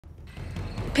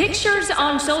Pictures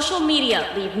on social media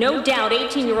leave no doubt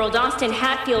 18-year-old Austin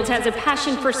Hatfield has a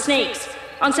passion for snakes.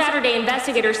 On Saturday,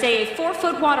 investigators say a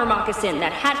 4-foot water moccasin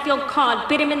that Hatfield caught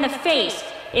bit him in the face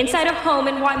inside a home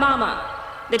in Waimama.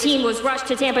 The team was rushed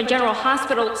to Tampa General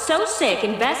Hospital so sick,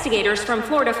 investigators from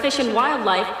Florida Fish and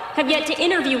Wildlife have yet to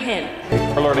interview him.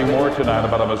 We're learning more tonight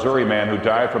about a Missouri man who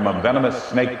died from a venomous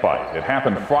snake bite. It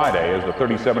happened Friday as the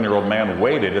 37-year-old man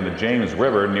waded in the James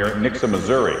River near Nixa,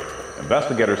 Missouri.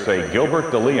 Investigators say Gilbert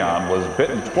DeLeon was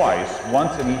bitten twice,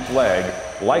 once in each leg,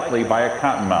 likely by a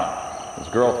cottonmouth. His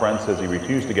girlfriend says he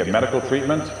refused to get medical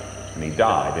treatment and he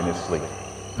died in his sleep.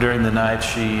 During the night,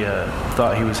 she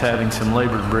thought he was having some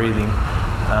labored breathing.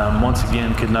 Once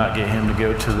again, could not get him to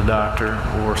go to the doctor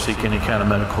or seek any kind of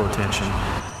medical attention.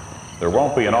 There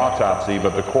won't be an autopsy,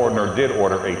 but the coroner did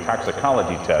order a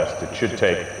toxicology test. It should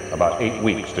take about 8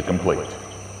 weeks to complete.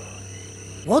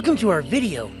 Welcome to our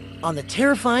video on the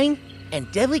terrifying and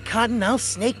deadly cottonmouth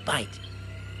snake bite.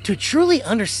 To truly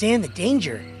understand the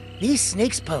danger these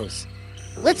snakes pose,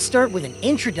 let's start with an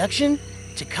introduction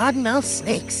to cottonmouth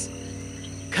snakes.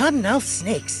 Cottonmouth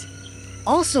snakes,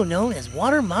 also known as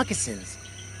water moccasins,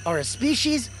 are a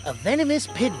species of venomous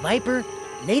pit viper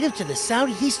native to the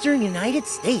southeastern United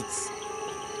States.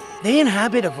 They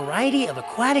inhabit a variety of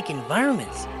aquatic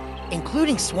environments,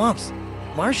 including swamps,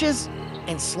 marshes,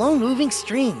 and slow-moving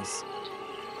streams.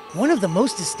 One of the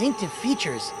most distinctive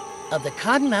features of the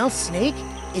cottonmouth snake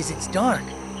is its dark,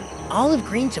 olive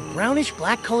green to brownish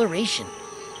black coloration,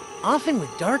 often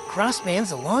with dark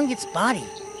crossbands along its body.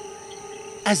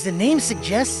 As the name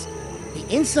suggests,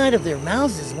 the inside of their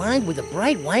mouths is lined with a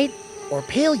bright white or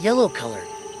pale yellow color,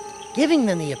 giving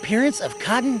them the appearance of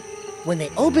cotton when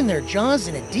they open their jaws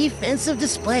in a defensive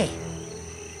display.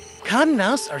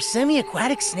 Cottonmouths are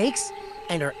semi-aquatic snakes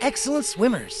and are excellent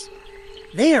swimmers.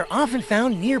 They are often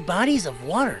found near bodies of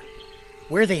water,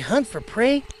 where they hunt for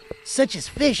prey such as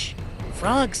fish,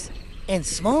 frogs, and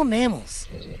small mammals.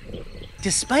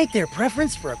 Despite their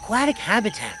preference for aquatic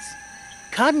habitats,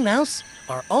 cottonmouths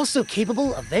are also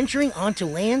capable of venturing onto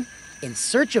land in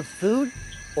search of food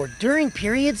or during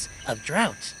periods of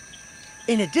drought.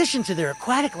 In addition to their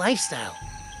aquatic lifestyle,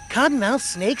 cottonmouth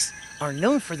snakes are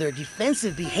known for their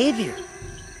defensive behavior.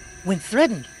 When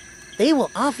threatened, they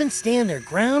will often stand their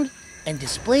ground and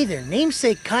display their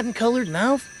namesake cotton-colored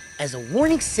mouth as a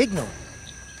warning signal.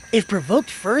 If provoked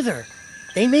further,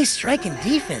 they may strike in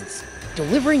defense,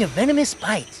 delivering a venomous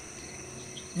bite.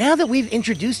 Now that we've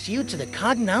introduced you to the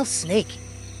cottonmouth snake,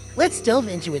 let's delve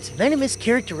into its venomous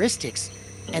characteristics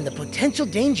and the potential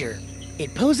danger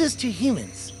it poses to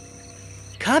humans.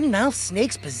 Cottonmouth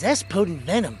snakes possess potent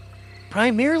venom,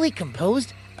 primarily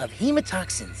composed of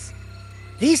hemotoxins.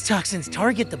 These toxins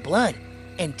target the blood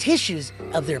and tissues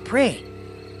of their prey,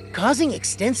 causing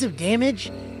extensive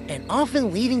damage and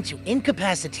often leading to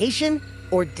incapacitation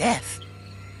or death.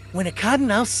 When a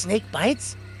cottonmouth snake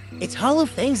bites, its hollow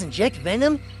fangs inject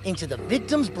venom into the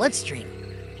victim's bloodstream.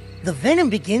 The venom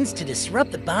begins to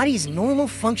disrupt the body's normal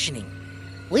functioning,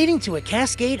 leading to a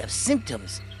cascade of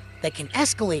symptoms that can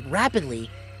escalate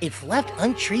rapidly if left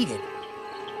untreated.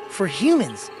 For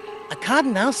humans, a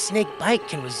cottonmouth snake bite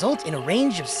can result in a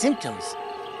range of symptoms,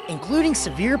 including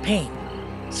severe pain,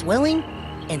 swelling,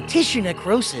 and tissue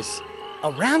necrosis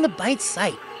around the bite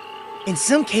site. In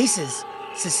some cases,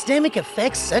 systemic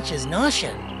effects such as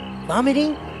nausea,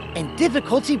 vomiting, and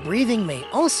difficulty breathing may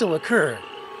also occur.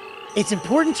 It's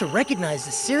important to recognize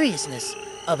the seriousness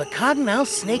of a cottonmouth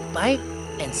snake bite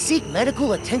and seek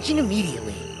medical attention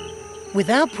immediately.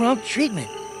 Without prompt treatment,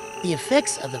 the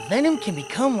effects of the venom can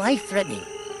become life-threatening,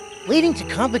 leading to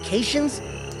complications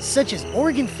such as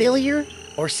organ failure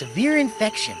or severe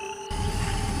infection.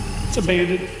 It's a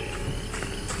bandit.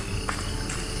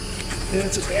 Yeah,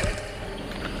 it's a bandit.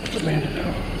 It's a bandit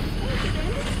now.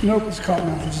 Nope, it's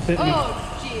cottonmouth. He just bit me.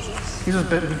 Oh, Jesus. He just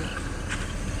bit me.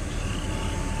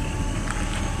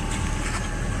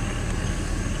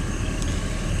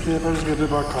 Yep, I just got bit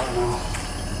by a cottonmouth.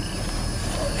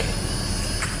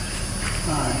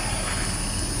 Alright.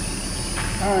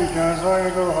 Alright, guys, I gotta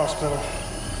go to the hospital.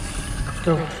 Let's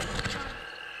go.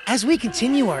 As we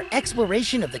continue our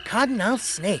exploration of the cottonmouth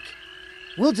snake,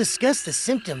 we'll discuss the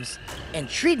symptoms and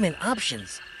treatment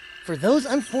options for those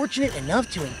unfortunate enough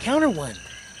to encounter one.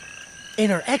 In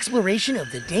our exploration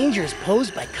of the dangers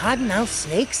posed by cottonmouth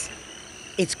snakes,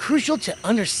 it's crucial to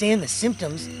understand the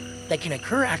symptoms that can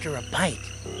occur after a bite,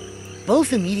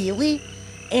 both immediately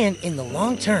and in the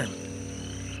long term.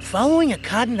 Following a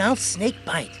cottonmouth snake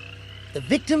bite, the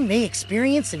victim may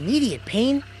experience immediate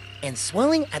pain and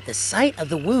swelling at the site of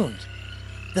the wound.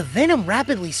 The venom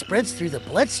rapidly spreads through the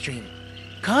bloodstream,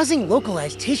 causing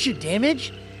localized tissue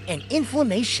damage and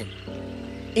inflammation.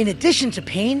 In addition to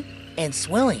pain and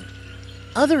swelling,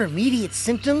 other immediate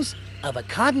symptoms of a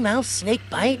cottonmouth snake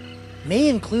bite may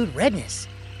include redness,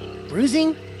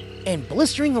 bruising, and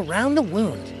blistering around the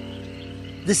wound.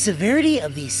 The severity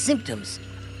of these symptoms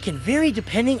can vary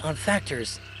depending on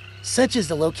factors such as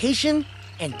the location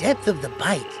and depth of the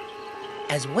bite,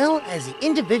 as well as the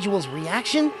individual's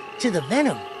reaction to the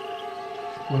venom.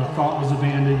 What I thought was a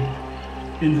bandit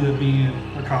ended up being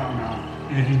a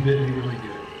cottonmouth, and he bit me really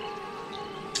good.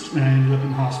 And I ended up in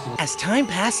the hospital. As time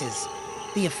passes,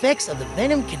 the effects of the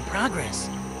venom can progress,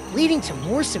 leading to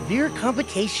more severe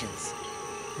complications.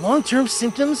 Long-term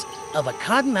symptoms of a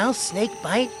cottonmouth snake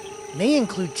bite may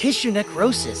include tissue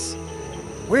necrosis,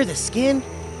 where the skin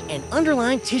and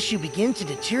underlying tissue begin to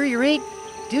deteriorate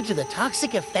due to the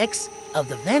toxic effects of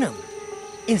the venom.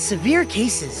 In severe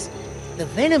cases, the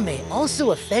venom may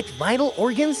also affect vital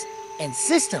organs and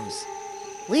systems,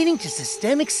 leading to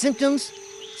systemic symptoms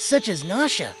such as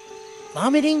nausea,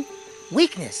 vomiting,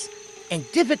 weakness, and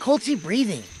difficulty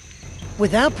breathing.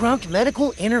 Without prompt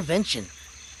medical intervention,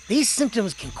 these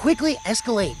symptoms can quickly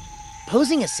escalate,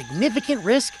 posing a significant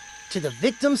risk to the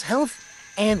victim's health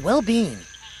and well-being.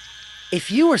 If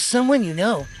you or someone you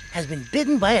know has been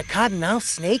bitten by a cottonmouth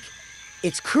snake,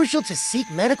 it's crucial to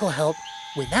seek medical help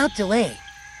without delay.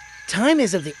 Time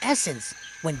is of the essence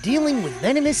when dealing with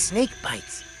venomous snake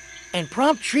bites, and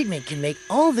prompt treatment can make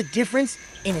all the difference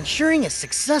in ensuring a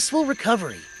successful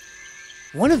recovery.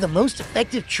 One of the most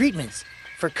effective treatments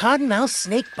for cottonmouth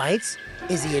snake bites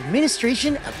is the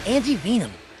administration of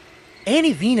antivenom.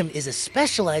 Antivenom is a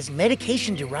specialized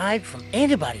medication derived from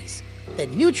antibodies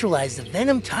that neutralize the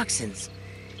venom toxins,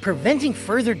 preventing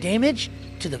further damage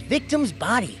to the victim's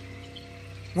body.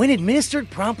 When administered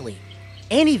promptly,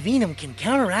 antivenom can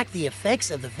counteract the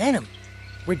effects of the venom,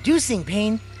 reducing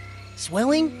pain,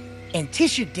 swelling, and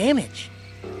tissue damage.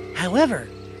 However,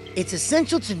 it's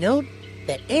essential to note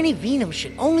that antivenom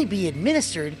should only be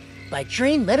administered by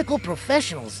trained medical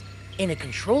professionals in a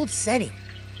controlled setting,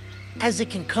 as it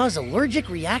can cause allergic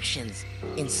reactions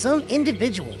in some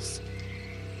individuals.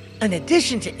 In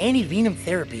addition to antivenom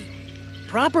therapy,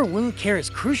 proper wound care is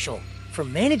crucial for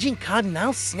managing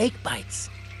cottonmouth snake bites.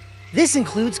 This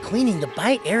includes cleaning the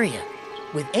bite area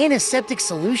with antiseptic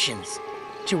solutions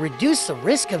to reduce the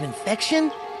risk of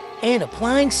infection and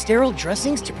applying sterile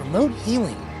dressings to promote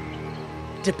healing.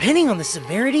 Depending on the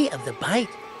severity of the bite,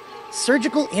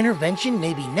 surgical intervention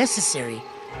may be necessary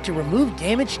to remove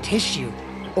damaged tissue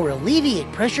or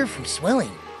alleviate pressure from swelling.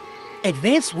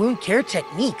 Advanced wound care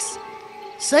techniques,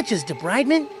 such as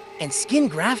debridement and skin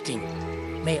grafting,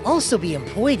 may also be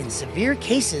employed in severe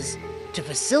cases to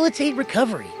facilitate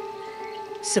recovery.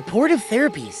 Supportive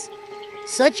therapies,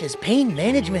 such as pain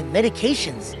management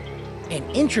medications and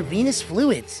intravenous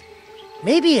fluids,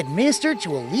 may be administered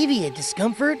to alleviate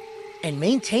discomfort and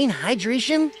maintain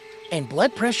hydration and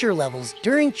blood pressure levels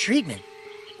during treatment.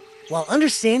 While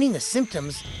understanding the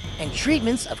symptoms and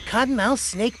treatments of cottonmouth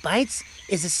snake bites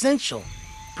is essential,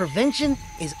 prevention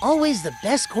is always the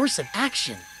best course of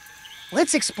action.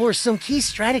 Let's explore some key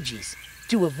strategies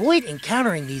to avoid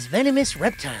encountering these venomous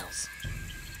reptiles.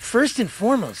 First and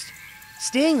foremost,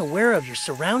 staying aware of your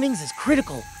surroundings is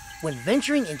critical when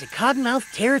venturing into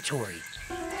cottonmouth territory.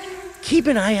 Keep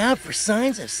an eye out for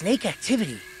signs of snake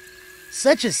activity,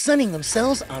 such as sunning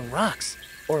themselves on rocks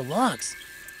or logs,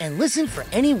 and listen for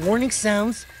any warning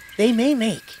sounds they may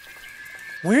make.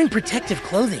 Wearing protective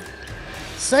clothing,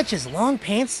 such as long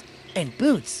pants and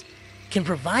boots, can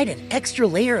provide an extra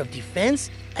layer of defense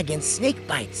against snake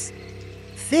bites.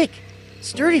 Thick,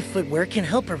 sturdy footwear can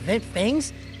help prevent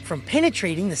fangs from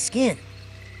penetrating the skin,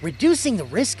 reducing the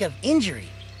risk of injury.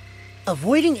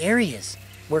 Avoiding areas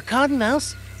where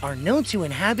cottonmouths are known to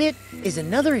inhabit is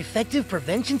another effective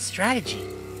prevention strategy.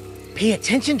 Pay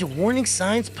attention to warning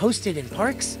signs posted in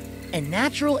parks and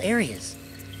natural areas,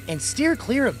 and steer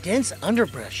clear of dense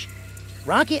underbrush,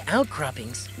 rocky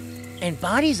outcroppings, and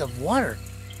bodies of water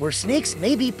where snakes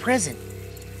may be present.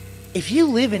 If you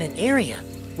live in an area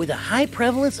with a high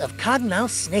prevalence of cottonmouth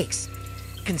snakes,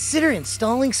 consider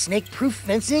installing snake-proof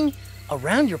fencing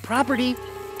around your property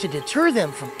to deter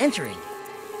them from entering.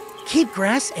 Keep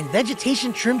grass and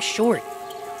vegetation trimmed short,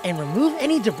 and remove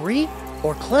any debris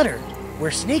or clutter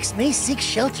where snakes may seek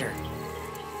shelter.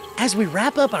 As we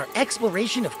wrap up our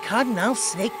exploration of cottonmouth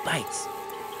snake bites,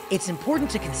 it's important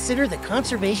to consider the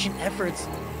conservation efforts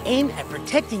aimed at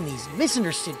protecting these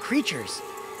misunderstood creatures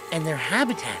and their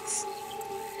habitats.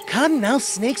 Cottonmouth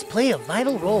snakes play a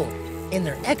vital role in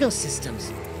their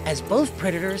ecosystems as both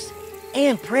predators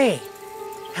and prey.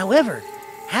 However,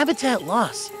 habitat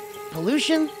loss,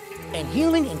 pollution, and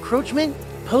human encroachment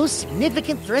pose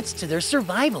significant threats to their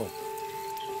survival.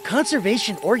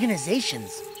 conservation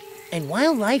organizations and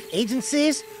wildlife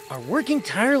agencies are working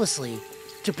tirelessly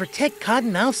to protect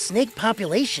cottonmouth snake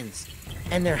populations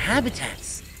and their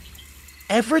habitats.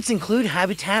 Efforts include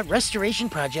habitat restoration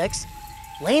projects,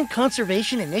 land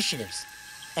conservation initiatives,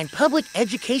 and public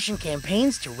education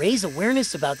campaigns to raise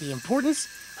awareness about the importance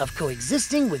of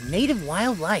coexisting with native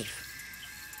wildlife.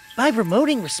 By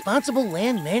promoting responsible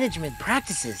land management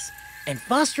practices and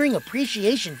fostering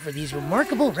appreciation for these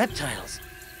remarkable reptiles,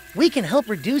 we can help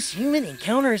reduce human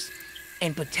encounters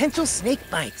and potential snake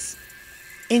bites.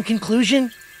 In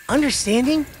conclusion,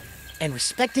 understanding and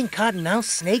respecting cottonmouth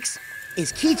snakes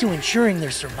is key to ensuring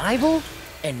their survival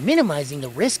and minimizing the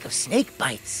risk of snake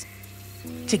bites.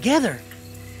 Together,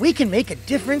 we can make a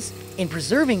difference in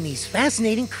preserving these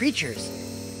fascinating creatures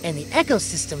and the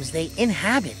ecosystems they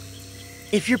inhabit.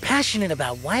 If you're passionate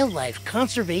about wildlife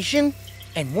conservation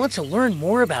and want to learn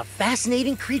more about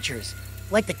fascinating creatures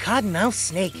like the cottonmouth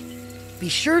snake, be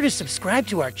sure to subscribe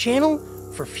to our channel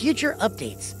for future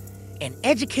updates and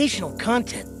educational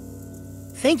content.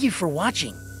 Thank you for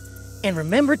watching, and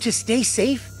remember to stay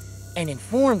safe and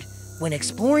informed when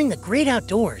exploring the great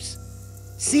outdoors.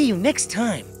 See you next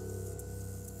time.